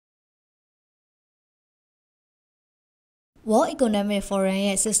World Economic Forum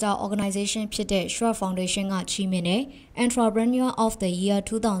ရဲ့ Sister Organization ဖြစ်တဲ့ Schwab Foundation ကချီးမြှင့်တဲ့ Entrepreneur of the Year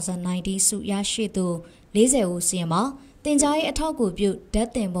 2019 ဆုရရှိသူ40ဦးစီမှာတင်ကြားရေးအထောက်အကူပြုဓာတ်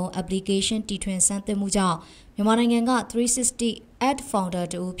သင်ပုံ application တီထွင်စမ်းသပ်မှုကြောင့်မြန်မာနိုင်ငံက360 ad founder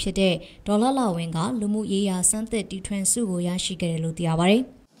တူဖြစ်တဲ့ဒေါ်လာလာဝင်းကလူမှုရေးရာစမ်းသပ်တီထွင်ဆုကိုရရှိခဲ့တယ်လို့သိရပါတယ်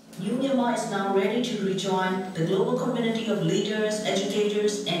New Myanmar is now ready to rejoin the global community of leaders,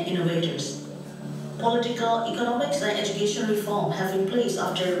 educators, and innovators. Political, economics, and education reform have in place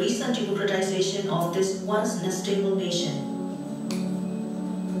after recent democratization of this once unstable nation.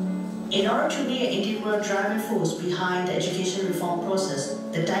 In order to be an integral driving force behind the education reform process,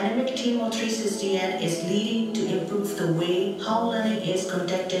 the dynamic team of 360 is leading to improve the way how learning is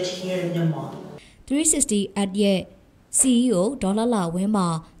conducted here in Myanmar. 360 at ရဲ့ CEO ဒေါ်လာလာဝင်းမှာ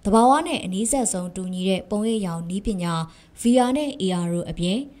တဘာဝနဲ့အနည်းဆက်ဆုံးတူညီတဲ့ပုံရိပ်ရောင်နည်းပညာ VR နဲ့ AR တို့အပြ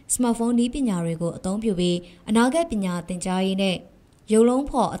င် smartphone နည်းပညာတွေကိုအသုံးပြုပြီးအနာဂတ်ပညာသင်ကြားရေးနဲ့ရုပ်လုံး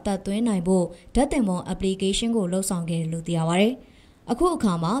ဖော်အသက်သွင်းနိုင်ဖို့ဓာတ်သင်ပုံ application ကိုလှုပ်ဆောင်ခဲ့တယ်လို့သိရပါတယ်။အခုအ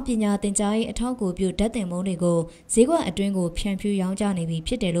ခါမှာပညာသင်ကြားရေးအထောက်အကူပြုဓာတ်သင်ပုံတွေကိုဈေးကွက်အတွင်းကိုဖြန့်ဖြူးရောင်းချနေပြီ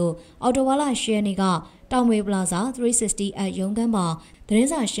ဖြစ်တယ်လို့အော်တိုဝါလာရှယ်နီကတောင်မေပလာဇာ360 at ရုံးခန်းမှာသတင်း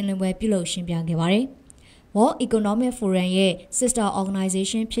စာရှင်းလင်းပွဲပြုလုပ်ရှင်းပြခဲ့ပါတယ်။ World Economic Forum ရဲ့ Sister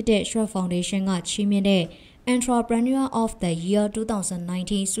Organization ဖြစ်တဲ့ Schwab Foundation ကချီးမြှင့်တဲ့ Entrepreneur of the Year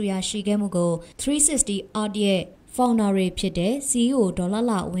 2019 ဆုရရှိခဲ့မှုကို360 Art ရဲ့ Founder တွေဖြစ်တဲ့ CEO ဒေါ်လာ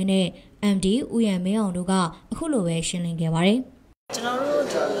လာဝင်းနဲ့ MD ဦးရန်မင်းအောင်တို့ကအခုလိုပဲရှင်းလင်းခဲ့ပါတယ်ကျွန်တော်တို့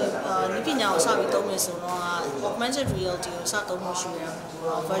ဒီပညာကိုစပြီးသုံးမယ်ဆိုတော့ augmented reality ကိုစသုံးလို့ရှိရအော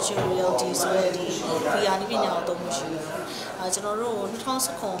င် virtual reality ဆိုတဲ့ဒီ VR ဒီပညာကိုသုံးလို့ရှိရအောင်ကျွန်တော်တို့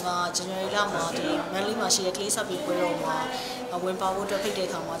2019က January လမှာဒီ Manly မှာရှိတဲ့ class ဆက်ပြီးပွဲတော်မှာဝင်ပါဖို့အတွက်ဖိတ်တဲ့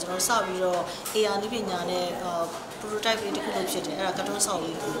အခါမှာကျွန်တော်စပြီးတော့ AR ဒီပညာနဲ့prototype လေးတစ်ခုလုပ်ဖြစ်တယ်အဲ့ဒါကတ်တွန်းဆောင်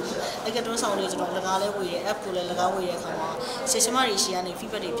လေးအဲ့ကတ်တွန်းဆောင်လေးကျွန်တော်လကားလဲဝေတယ် app ကိုလည်းလကားဝေတဲ့အခါမှာဆရာမတွေရှီကနေ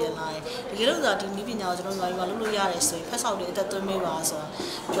feedback တွေပြန်လာတယ်တကယ်လို့ဆိုတာဒီနည်းပညာကိုကျွန်တော်ညီမလုပ်လို့ရတယ်ဆိုရင်ဖက်ဆောက်တွေအသက်သွင်းပေးပါဆိုတာ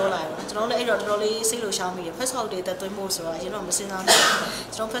ပြောလိုက်တယ်ကျွန်တော်လည်းအဲ့တော့တော်တော်လေးစိတ်လှုပ်ရှားမိတယ်ဖက်ဆောက်တွေအသက်သွင်းဖို့ဆိုတာအရင်တော့မစဉ်းစားဘူး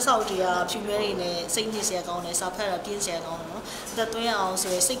ကျွန်တော်ဖက်ဆောက်တွေကဖြူမဲတွေနဲ့စိတ်ညစ်စရာကောင်းတယ်စာဖက်တာပြင်းစရာကောင်းတယ်နော်အသက်သွင်းအောင်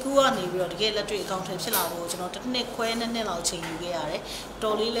ဆိုရင်စိတ်ကူးကနေပြီးတော့တကယ်လက်တွေ့အကောင့်ထဲဖြစ်လာဖို့ကျွန်တော်တစ်နှစ်ခွဲနှစ်လောက်ချိန်ယူခဲ့ရတယ်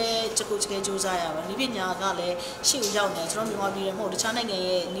တော်လေးလဲကြိုးကြိုးစားရပါနည်းပညာကလည်းရှေ့ကိုရောက်နေကျွန်တော်မြန်မာပြည်ရဲ့မဟုတ်တခြားနိုင်ငံ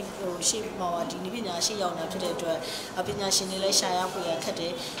ရဲ့ရှေ့မှာဒီနည်းပညာရှေ့ရောက်နေဖြစ်တဲ့အတွက်ပညာရှင်တွေလည်းရှာရဖွေရခက်တ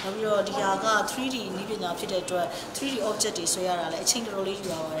ယ်နောက်ပြီးတော့ဒီဟာက 3D နည်းပညာဖြစ်တဲ့အတွက် 3D object တွေဆွဲရတာလည်းအချိန်တော်တော်လေးယူ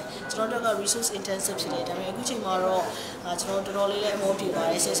ရပါတယ်ကျွန်တော်တို့က resource intensive ဖြစ်တယ်ဒါပေမဲ့အခုချိန်မှာတော့ကျွန်တော်တော်တော်လေးလည်းအမောပြေပါ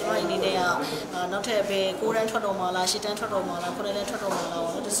တယ်ဆယ်စမိုင်းအနေနဲ့ကနောက်ထပ်ပဲ6တန်းထွက်တော်မှာလား10တန်းထွက်တော်မှာလား9တန်းထွက်တော်မှာလား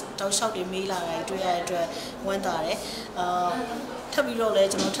တောက်လျှောက်တွေမေးလာတာတွေ့ရတဲ့အတွက်ဝမ်းသာတယ်ထပ်ပြီးတော့လည်း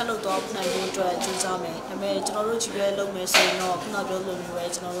ကျွန်တော်ထပ်လုပ်သွားနိုင်ဖို့အတွက်ကြိုးစားမယ်ဒါပေမဲ့ကျွန်တော်တို့ကြည့်ရဲလုပ်မယ်ဆိုရင်တော့ခုနပြောလိုမျိုးပဲ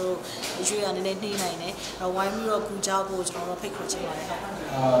ကျွန်တော်တို့ရွေးရနေနေနှိမ့်နိုင်တယ်ဝိုင်းပြီးတော့ကူကြဖို့ကျွန်တော်တို့ဖိတ်ခေါ်ချင်ပါတယ်ဟုတ်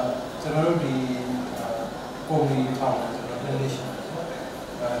ကျွန်တော်တို့ဒီပုံလေးထောက်ကျွန်တော်လည်းရှိ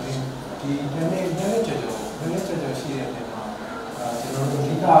ဒီနေ့ကျော်ရှိတဲ့နေရာမှာကျွန်တော်တို့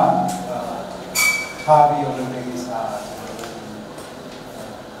ဒီကထားပြီးတော့လုပ်နေကြတာ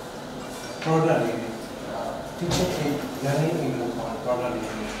ကျွန်တော်တို့ product လေးteacher aid learning aid လို့ခေါ်တဲ့ product လေး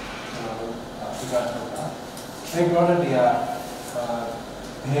ကျွန်တော်တို့ဒီကထုတ်တာအဲ product တွေက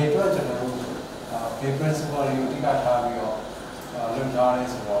ဘယ်အတွက်ကျွန်တော်တို့ဘယ် principle တွေကိုအဓိကထားပြီးတော့လုပ်ထားလဲ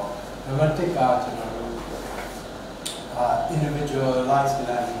ဆိုတော့ number 1ကကျွန်တော်တို့individualized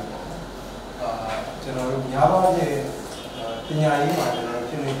learning ကျွန်တော်တို့များပါးတဲ့ပညာရေးမှာကျွန်တော်တို့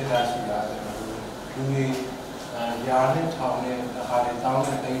ဖြစ်နေတာရှိတာကျွန်တော်တို့လူတွေရာနဲ့ထောင်နဲ့တစ်ခါတည်းတောင်း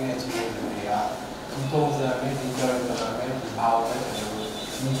နဲ့တိုင်းနဲ့ချိန်တွေတွေကဒီပုံစံနဲ့ဒီကြော်ရတာပဲဒီဘာလို့လဲကျွန်တော်တို့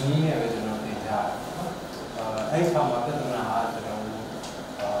ဒီနည်းနဲ့ပဲကျွန်တော်သင်ကြတယ်အဲ့ခါမှာပြဿနာကကျွန်တော်တို့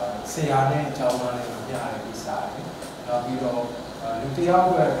ဆရာနဲ့အကြောင်းသားနဲ့ပြရတဲ့ကိစ္စတွေနောက်ပြီးတော့လူတစ်ယောက်အ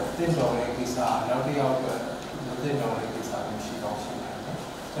တွက်သင်တော်တဲ့ကိစ္စနောက်တစ်ယောက်အတွက်မသင်တော်တဲ့ကိစ္စမျိုးရှိတော့ရှိတယ်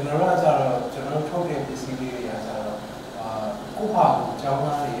ကျွန်တော်တို့ကကြတော့ကျွန်တော်တို့ထုတ်တဲ့ပစ္စည်းလေးတွေကကြတော့ကိုယ့်ဟာကိုအကြောင်း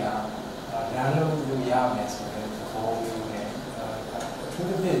သားတွေကလမ်းလို့လို့ရမယ်ဆိုတဲ့သဘောမျိုးနဲ့အထူး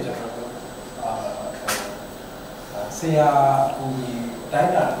သဖြင့်ကျွန်တော်တို့ဆရာကိုတို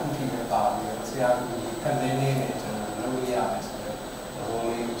င်းတာတစ်ခုထိပဲပါပြီးတော့ဆရာကိုခက်နေနေနဲ့ကျွန်တော်လုပ်ရမယ်ဆိုတဲ့သဘော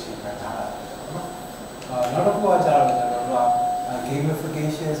လေးကိုချိန်ထားတာနော်နောက်တစ်ခုကကြတော့ကျွန်တော်တို့က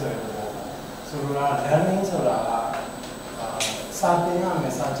gamification ဆိုတဲ့သဘောဆိုတော့ learning ဆိုတာကစာသင်ရမ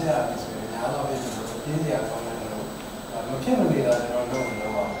ယ်စာကြည့်ရမယ်ဆိုရင်များတော့ကျွန်တော်တို့ပြည့်စရာကောင်းတယ်လို့မဖြစ်မနေတော့ကျွန်တော်လုပ်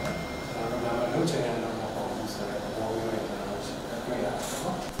လို့ရအောင်ကျွန်တော်တို့ကလုပ်ချင်တဲ့လုပ်မဟုတ်ဘူးဆိုတဲ့သဘောမျိုးတွေကျွန်တော်တို့တွေ့ရတယ်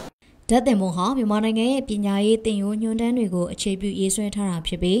နော်ဓာတ်သင်ပုံဟာမြန်မာနိုင်ငံရဲ့ပညာရေးသင်ရိုးညွှန်းတမ်းတွေကိုအခြေပြုရေးဆွဲထားတာ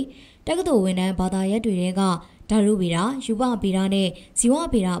ဖြစ်ပြီးတက္ကသိုလ်ဝန်ထမ်းဘာသာရပ်တွေကဓ ဓာတုဗေဒ၊ရူပဗေဒနဲ့ဇီဝ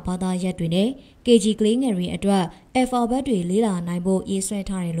ဗေဒဘာသာရပ်တွေနဲ့ KG ကလေးငယ်တွေအတွက် alphabet တွေလေ့လာနိုင်ဖို့ရေးဆွဲ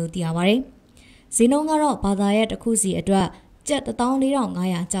ထားတယ်လို့သိရပါတယ်။ဈေးနှုန်းကတော့ဘာသာရပ်တစ်ခုစီအတွက်ကျပ်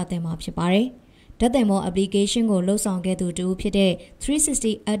 14,500 ကျသင့်မှာဖြစ်ပါတယ်။ဓာတ်သင်္ဘော application ကိုလှုပ်ဆောင်ခဲ့သူတူဖြစ်တဲ့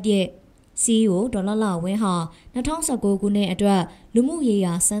360 app ရဲ့ CEO ဒေါ်လာဝင်းဟာ2019ခုနှစ်အတွက်လူမှုရေး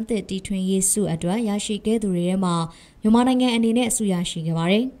ရာစမ်းသစ်တီထွင်ရေးဆုအတွက်ရရှိခဲ့သူတွေထဲမှာမြန်မာနိုင်ငံအနေနဲ့ဆုရရှိခဲ့ပါ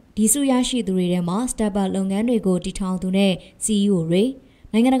တယ်။ဒီဆုရရှိသူတွေထဲမှာ startup လုပ်ငန်းတွေကိုတည်ထောင်သူနဲ့ CEO တွေ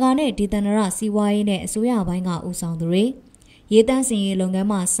နိုင်ငံတကာနဲ့ဒေသန္တရစီးပွားရေးနဲ့အစိုးရပိုင်းကဦးဆောင်သူတွေရေးတန်းစင်ရေးလုပ်ငန်း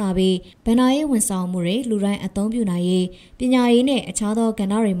မှစပြီးဗဏ္ဍာရေးဝန်ဆောင်မှုတွေလူတိုင်းအသုံးပြုနိုင်ရေးပညာရေးနဲ့အခြားသောကဏ္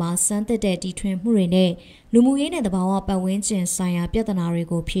ဍတွေမှာစမ်းသစ်တဲ့တည်ထွင်မှုတွေနဲ့လူမှုရေးနဲ့သဘာဝပတ်ဝန်းကျင်ဆိုင်ရာပြဿနာတွေ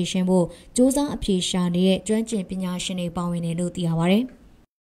ကိုဖြေရှင်းဖို့စ조사အဖြေရှာနေတဲ့ကျွမ်းကျင်ပညာရှင်တွေပါဝင်တယ်လို့သိရပါတယ်။